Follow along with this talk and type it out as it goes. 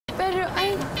Pero,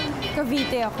 ay,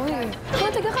 Cavite ako eh.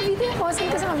 Taga Cavite ako. Saan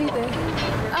ka sa Cavite?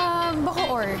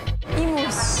 Bacoor.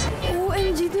 Imus.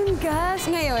 OMG, dun ka.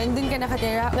 Ngayon, dun ka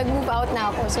nakatira. Nag-move out na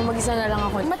ako, so mag-isa na lang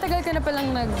ako. Matagal ka na palang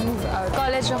nag-move out.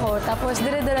 College ako, tapos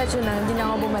dire-diretso na, hindi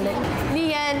na ako bumalik.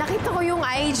 Lianne, nakita ko yung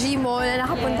IG mo na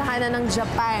nakapunta ka na ng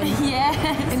Japan. Yes.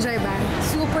 Enjoy ba?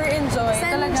 Super enjoy.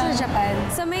 Saan talaga sa Japan?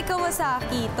 Sa may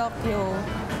Kawasaki, Tokyo.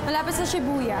 Malapit sa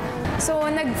Shibuya. So,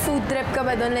 nag-food trip ka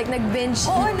ba doon? Like, nag-binge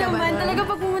Oo eat ka ba naman. doon? Talaga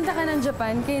pag pumunta ka ng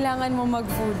Japan, kailangan mo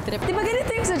mag-food trip. Di ba ganito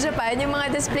yung sa Japan? Yung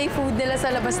mga display food nila sa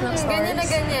labas ng stores? Ganyan na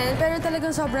ganyan. Pero talagang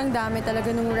sobrang dami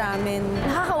talaga nung ramen.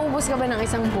 Nakakaubos ka ba ng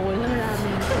isang bowl ng ramen?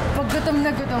 Pag gutom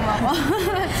na gutom ako.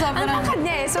 Ang angkat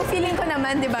niya eh. So, feeling ko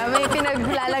naman, di ba? May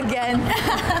pinaglalagyan.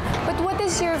 But what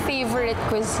is your favorite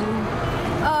cuisine?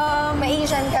 May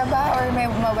Asian ka ba? Or may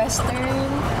Western?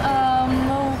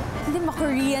 Hindi,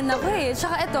 ma-Korean ako eh.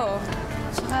 Tsaka ito.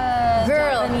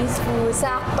 Girl, Japanese food.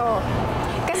 Sakto.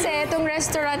 Kasi itong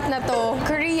restaurant na to,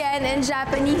 Korean and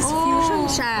Japanese fusion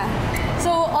siya.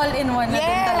 So, all-in-one na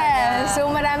din talaga. Yes!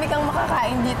 So, marami kang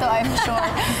makakain dito, I'm sure.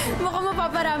 Baka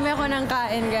mapaparami ako ng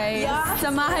kain, guys. Yes.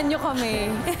 Samahan nyo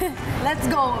kami. Let's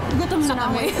go! Gutom na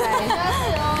kami.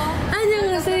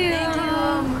 Annyeonghaseyo. Thank you.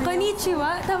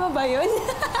 Konnichiwa. Tama ba yun?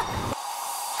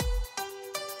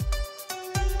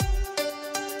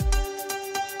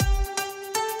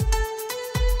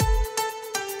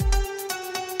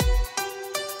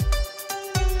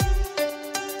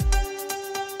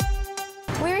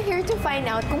 To find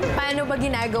out kung paano ba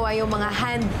ginagawa yung mga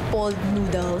hand-pulled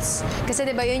noodles. Kasi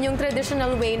diba yun yung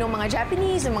traditional way ng mga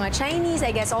Japanese, ng mga Chinese,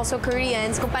 I guess also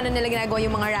Koreans, kung paano nila ginagawa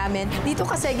yung mga ramen. Dito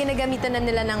kasi ginagamitan na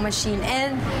nila ng machine.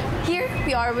 And here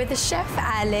we are with the Chef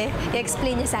Ale.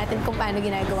 I-explain niya sa atin kung paano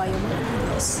ginagawa yung mga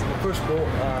noodles. First po,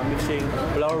 mixing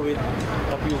flour with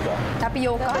tapioca.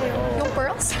 Tapioca? Yung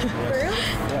pearls? Pearls?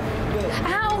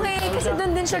 Yeah. Okay. Kasi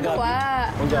doon din siya gawa.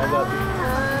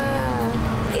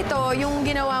 Ito, yung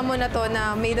ginawa mo na to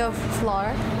na made of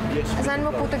flour. Yes. Saan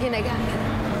mo po ito ginagamit?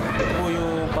 Ito po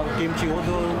yung pang kimchi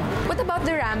udon. What about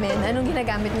the ramen? Anong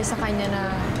ginagamit niyo sa kanya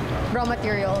na raw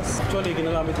materials? Actually,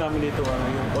 ginagamit namin dito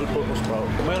yung all-purpose flour.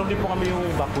 Mayroon din po kami yung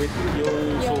buckwheat,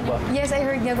 yung soba. Yes, I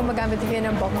heard niya gumagamit kayo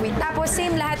ng buckwheat. Tapos,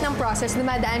 same lahat ng process.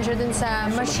 Dumadaan siya dun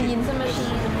sa machine. Sa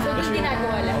machine. So, hindi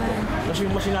ginagawa lahat. Kasi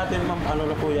yung machine natin, ma'am,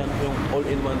 ano na po yan, yung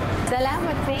all-in-one.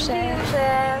 Salamat po, Chef.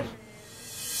 Chef.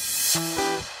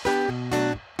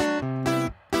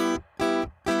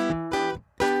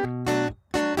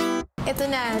 Ito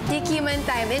na, tikiman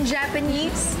time. In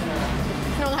Japanese,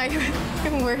 ano nga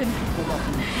yung word?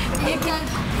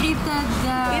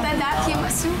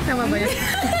 Itadakimasu. Tama ba yun?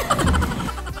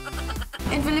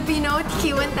 In Filipino,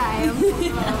 tikiman time.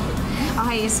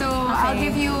 Okay, so I'll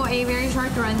give you a very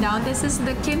short rundown. This is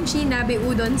the kimchi nabe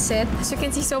udon set. As you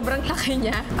can see, sobrang laki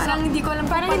niya. Parang hindi ko alam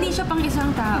Parang hindi siya pang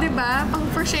isang tao. Diba? Pang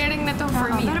for sharing na to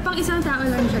for me. Pero pang isang tao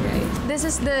lang siya, guys. This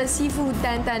is the seafood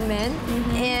tantan men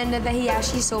and the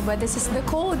hiyashi soba. This is the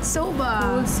cold soba.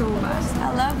 Cold soba.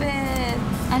 I love it.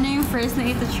 Ano yung first na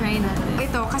ito try natin?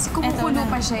 Ito, kasi kumukulo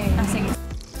pa siya eh. Sige.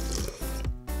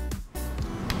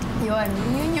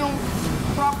 Yun yung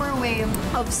proper way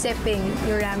of sipping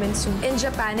your ramen soup. In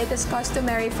Japan, it is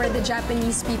customary for the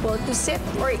Japanese people to sip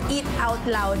or eat out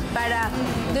loud para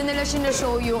doon nila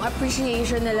sinashow yung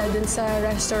appreciation nila dun sa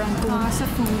restaurant. Sa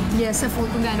food. Yes, sa food,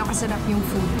 kung gaano kasarap yung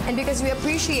food. And because we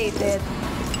appreciate it,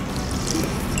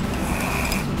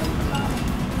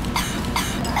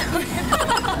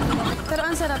 Pero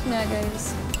ang sarap niya,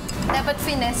 guys. dapat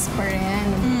finesse pa rin.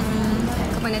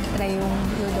 Kapag nag-try yung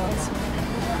noodles.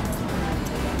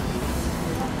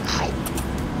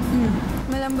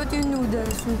 Malambot yung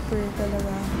noodles, super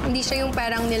talaga. Hindi siya yung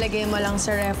parang nilagay mo lang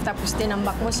sa ref, tapos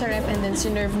tinambak mo sa ref and then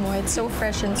sinerve mo. It's so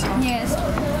fresh and soft. Yes.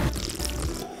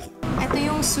 Ito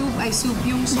yung soup,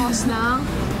 yung sauce ng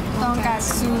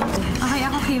Tonkatsu. Okay,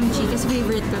 ako kimchi, kasi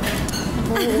favorite ko to.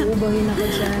 uuubahin ako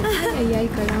dyan. Ay,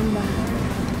 karamba.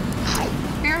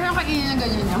 Pero saan kainin na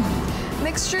ganyan niya?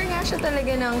 Mixture nga siya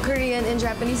talaga ng Korean and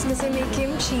Japanese kasi may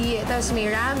kimchi, tapos may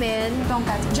ramen.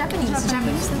 Tonkatsu. Japanese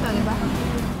na to, di ba?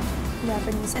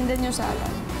 Japanese. And then yung salad.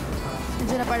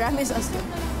 Medyo na parami sauce to.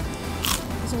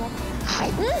 Sarap.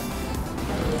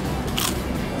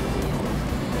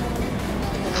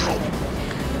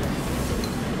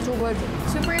 So good.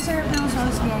 Super sarap ng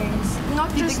sauce, guys.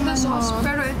 Not just the sauce,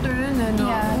 pero ito rin, ano?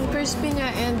 Yeah. Yung crispy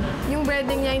niya and yung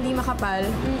breading niya hindi makapal.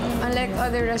 Unlike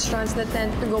other restaurants that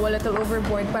tend to go a little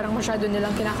overboard, parang masyado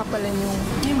nilang kinakapalan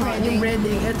yung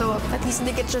breading. Ito, at least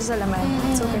dikit siya sa laman.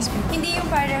 So crispy. Hindi yung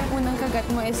parang unang kagat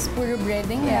mo is puro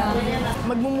breading. Yeah.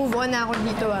 Magmo-move on na ako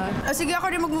dito, Sige, ako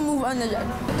rin magmo-move on na dyan.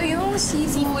 Ito yung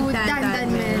seafood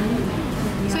tantan men.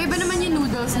 So, iba naman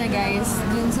noodles na guys,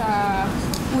 dun sa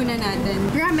una natin.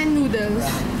 Ramen noodles.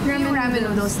 Ramen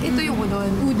noodles. Ito yung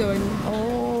udon. Udon.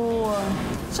 Oh.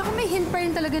 Tsaka may hint pa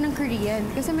rin talaga ng Korean.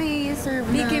 Kasi may serve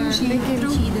na kimchi. may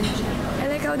kimchi din siya.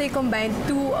 I like how they combine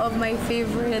two of my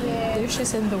favorite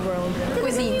dishes in the world.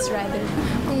 Cuisines, rather.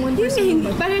 Ang one person.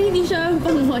 Parang hindi siya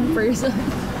pang one person.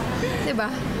 Diba?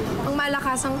 Ang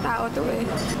malakasang tao to eh.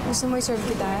 Gusto mo i-serve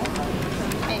kita?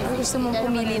 Or gusto mong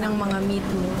pumili ng mga meat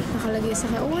mo? Nakalagay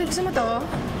sa kanya. Oh, gusto mo to?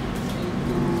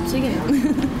 Sige.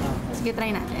 Sige,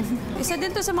 try natin. Isa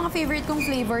din to sa mga favorite kong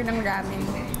flavor ng ramen.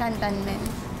 Tantan men.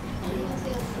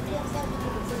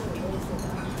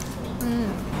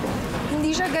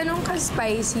 Hindi siya ganun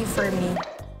ka-spicy for me.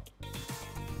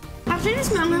 Actually,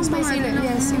 mas maanghang Spicy level.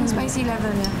 Yes, yung spicy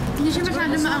level niya. Hindi siya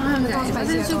masyado maanghang guys. Spicy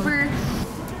Kasi ako. super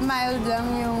mild lang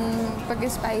yung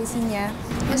pag-spicy niya.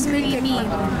 Mas creamy. may kick.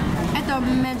 Ito,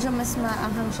 medyo mas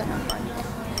maanghang siya ng konti.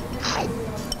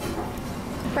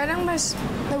 Parang mas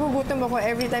nagugutom ako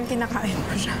every time kinakain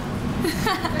ko siya.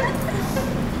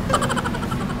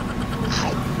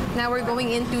 Now we're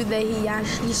going into the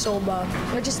hiyashi soba,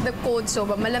 which is the cold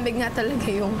soba. Malamig nga talaga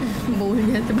yung bowl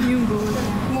niya, diba? Yung bowl.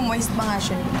 Moist pa nga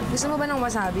siya. Gusto mo ba ng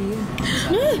wasabi?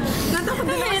 Natakot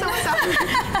din ako sa wasabi.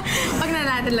 Pag na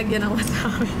natin lagyan ng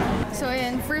wasabi. So,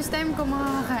 ayan. First time ko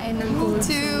makakain ng cold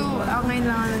Two. Okay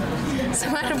lang.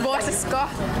 Sama ng boses ko.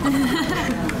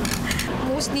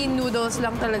 Mostly noodles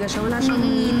lang talaga siya. Wala siyang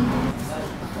meat.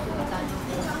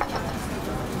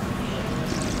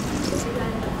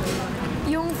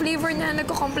 Yung flavor niya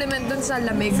nagko-complement dun sa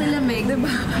lamig. Sa lamig.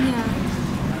 Diba? Yeah.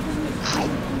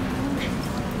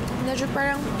 Medyo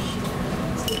parang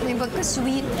may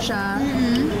pagka-sweet siya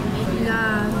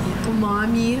na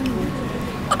umami.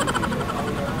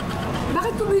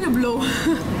 Bakit ko binablow?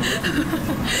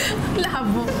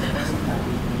 Labo.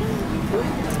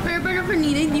 Pero parang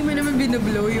kanina, hindi mo naman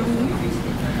binablow yung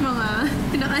mga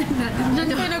pinakain natin. Diyan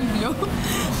ko nag-blow.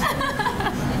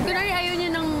 Pero ayaw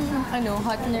niya ng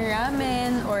hot na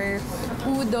ramen or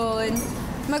udon.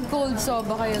 Mag-cold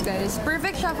soba kayo, guys.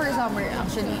 Perfect siya for summer,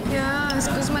 actually. Yes,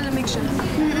 kasi malamig siya.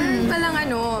 Palang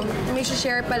may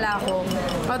share pala ako.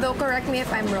 Although, correct me if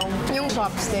I'm wrong. Yung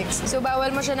chopsticks. So,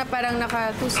 bawal mo siya na parang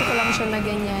nakatusok lang siya na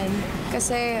ganyan.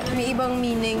 Kasi may ibang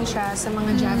meaning siya sa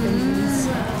mga Japanese.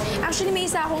 Actually, may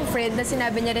isa akong friend na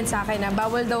sinabi niya rin sa akin na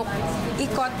bawal daw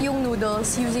i-cut yung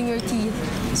noodles using your teeth.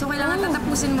 So, kailangan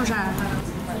tatapusin mo siya.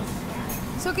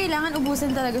 So, kailangan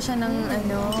ubusin talaga siya ng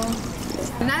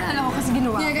Naalala ko kasi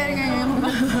ginawa ko. Ganyan mo ba?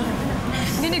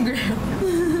 Vinegar.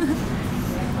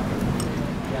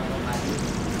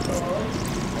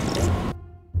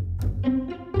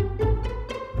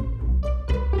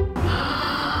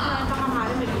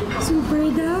 Super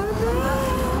dami!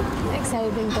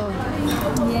 Exciting to.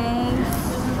 Yes.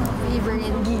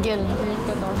 Favorite giggle.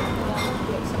 Ko to.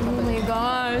 Oh my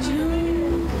gosh.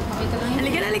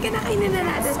 Halika na, kainin na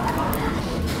natin.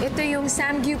 Ito yung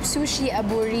Samgyup Sushi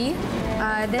Aburi.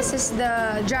 This is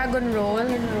the Dragon Roll.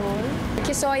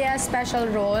 Kisoya Special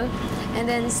Roll. And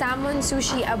then Salmon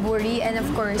Sushi Aburi. And of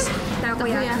course,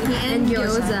 takoyaki and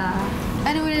gyoza.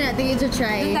 Ano muna natin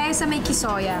ito-try? Doon tayo sa may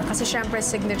Kisoya. Kasi syempre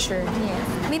signature.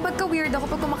 Yes. May pagka-weird ako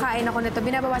pag kumakain ako nito.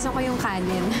 Binabawasan ko yung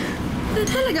kanin.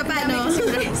 Talaga, paano?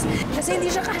 Kasi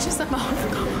hindi siya kasya sa mouth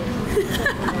ko.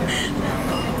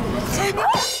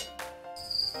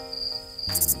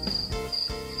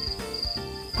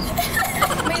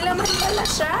 May laman pala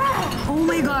siya. Oh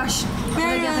my gosh!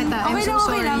 Meron.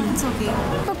 Okay lang. It's okay.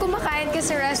 Pag kumakain ka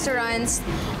sa restaurants,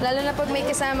 lalo na pag may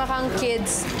kasama kang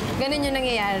kids, ganun yung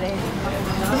nangyayari.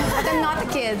 At I'm not a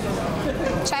kid.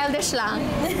 Childish lang.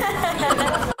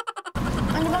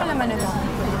 Ano bang laman nito?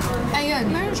 Ayun.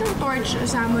 Meron siyang torch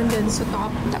salmon din sa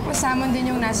top. Tapos salmon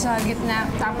din yung nasa gitna.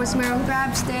 Tapos merong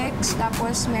crab sticks.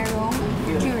 Tapos merong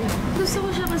curry. Gusto ko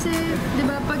siya kasi, di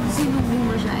ba, pag sinubo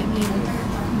mo siya, I mean,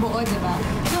 buo, di ba?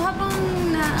 So, habang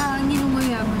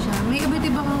ninunguya mo siya, may iba't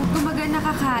iba kang, kumbaga,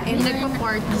 nakakain.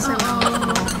 Nagpa-party sa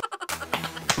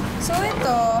So,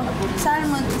 ito,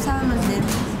 salmon din.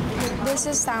 This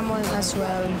is salmon as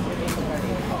well.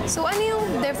 So, ano yung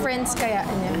difference kaya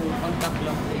niya? On top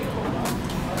lang.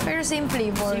 Pero same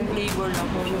flavor. Same flavor lang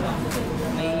po siya.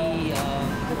 May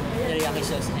teriyaki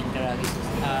sauce and karagi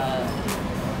sauce.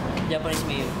 Japanese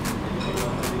mayo.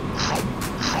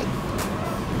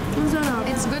 Ang sarap.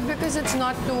 It's good because it's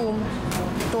not too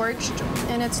torched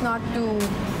and it's not too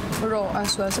raw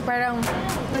as well. So parang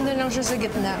nandun lang siya sa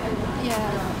gitna. Yeah.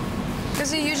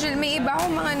 Kasi usually may iba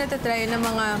akong mga natatry na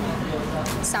mga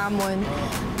salmon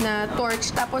na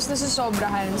torch tapos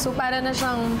nasusobrahan. So para na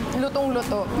siyang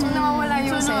lutong-luto. So nawawala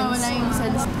yung sense. Nawawala yung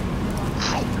sense.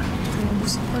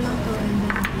 Gusto ko lang to.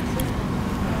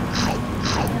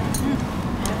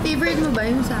 Favorite mo ba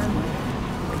yung salmon?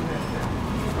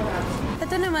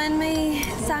 Ito naman, may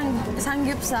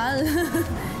sanggipsal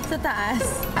sa taas.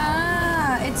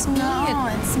 It's meat.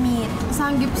 No, it's meat.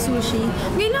 Sanggip sushi.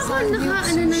 Ngayon ako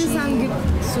naka-ano ng sanggip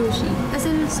sushi. As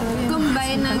in,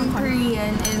 combine ng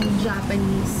Korean and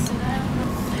Japanese.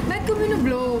 Ba't ko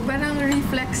binublow? Parang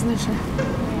reflex na siya.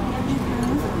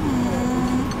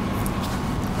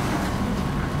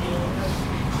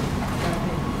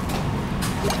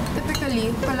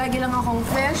 Typically, palagi lang akong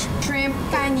fish, shrimp,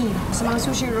 kanin sa mga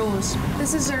sushi rolls.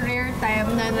 This is a rare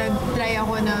time na nag-try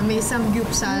ako na may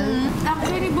samgyupsal.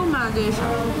 Actually, bumagay siya.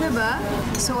 Diba?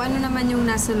 So, ano naman yung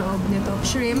nasa loob nito?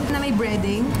 Shrimp na may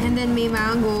breading, and then may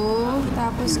mango,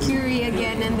 tapos curry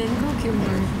again, and then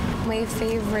cucumber. My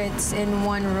favorites in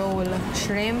one roll,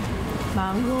 shrimp,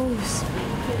 mangoes.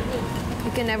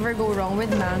 You can never go wrong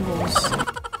with mangoes.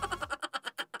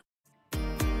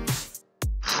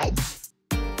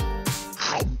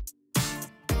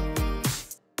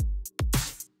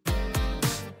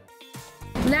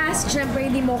 Last,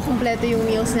 syempre, hindi mo kompleto yung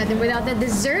meals natin without the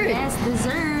dessert. Yes,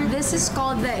 dessert. This is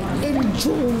called the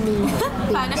injumi.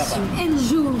 Paano?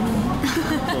 Injumi.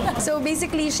 So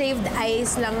basically, shaved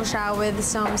ice lang siya with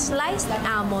some sliced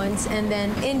almonds and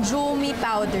then injumi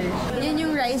powder. Yan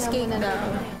yung rice cake daw.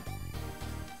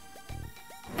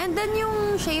 And then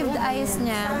yung shaved ice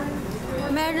niya,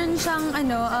 meron siyang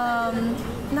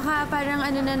parang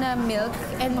na milk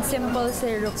and simple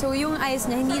syrup. So yung ice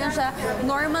niya, hindi lang siya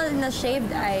normal na shaved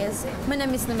ice,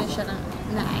 manamis siya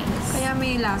na ice. Kaya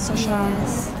may lasa siya.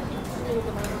 Yes.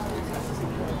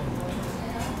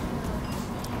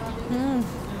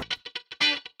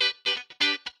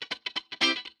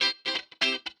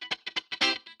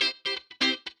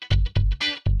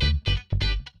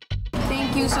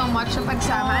 Thank you so much sa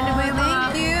pagsama. Ano ba yung mga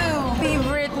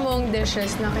favorite mong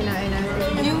dishes na kinain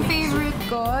natin? Yung favorite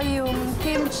ko, yung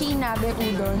kimchi nabe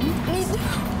udon.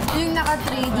 Yung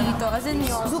naka-tray dito. As in,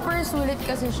 super sulit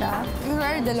kasi siya. Yung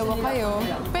dalawa kayo.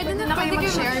 Pwede kayo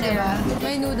mag-share, diba?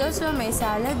 May noodles pa, may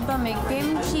salad pa, may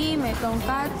kimchi, may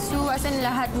tonkatsu. As in,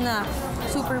 lahat na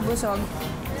super busog.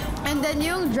 And then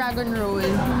yung dragon roll.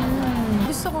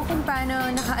 Gusto ko kung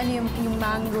paano nakaano yung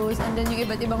mangoes and then yung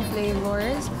iba't ibang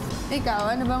flavors.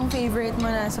 Ikaw, ano bang favorite mo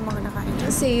na sa mga nakain?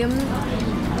 Same.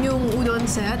 Yung udon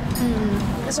set.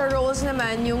 Sa rolls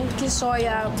naman, yung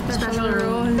Kisoya special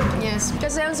roll. Yes.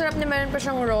 Kasi ang sarap na meron pa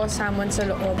siyang raw salmon sa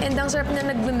loob. And ang sarap na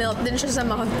nag-melt din siya sa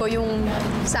mouth ko, yung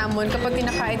salmon. Kapag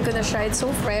kinakain ko na siya, it's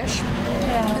so fresh.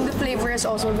 Yeah. And the flavor is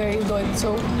also very good.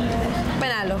 So,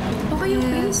 panalo. Okay yung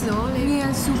place, no?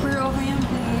 Yeah, super okay yung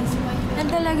place.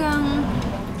 And talagang,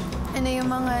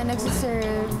 yung mga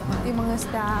nagsiserve, yung mga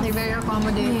staff. They're very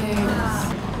accommodating.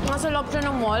 Yes. Nasa loob siya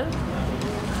ng mall.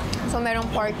 So, merong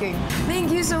parking.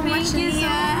 Thank you so much, Thank you so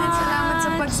Lianne. much. Salamat sa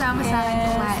pagsama sa akin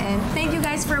kumain. Thank you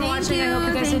guys for watching. I hope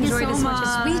you guys enjoyed as much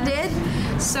as we did.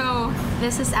 So,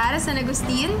 this is Arra San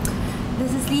Agustin.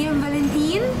 This is Lianne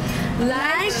Valentin.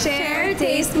 Like, share,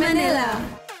 taste Manila.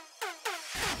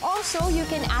 Also, you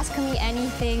can ask me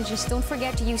anything. Just don't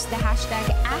forget to use the hashtag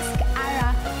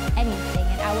AskAraAnything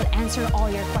and I will answer all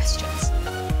your questions.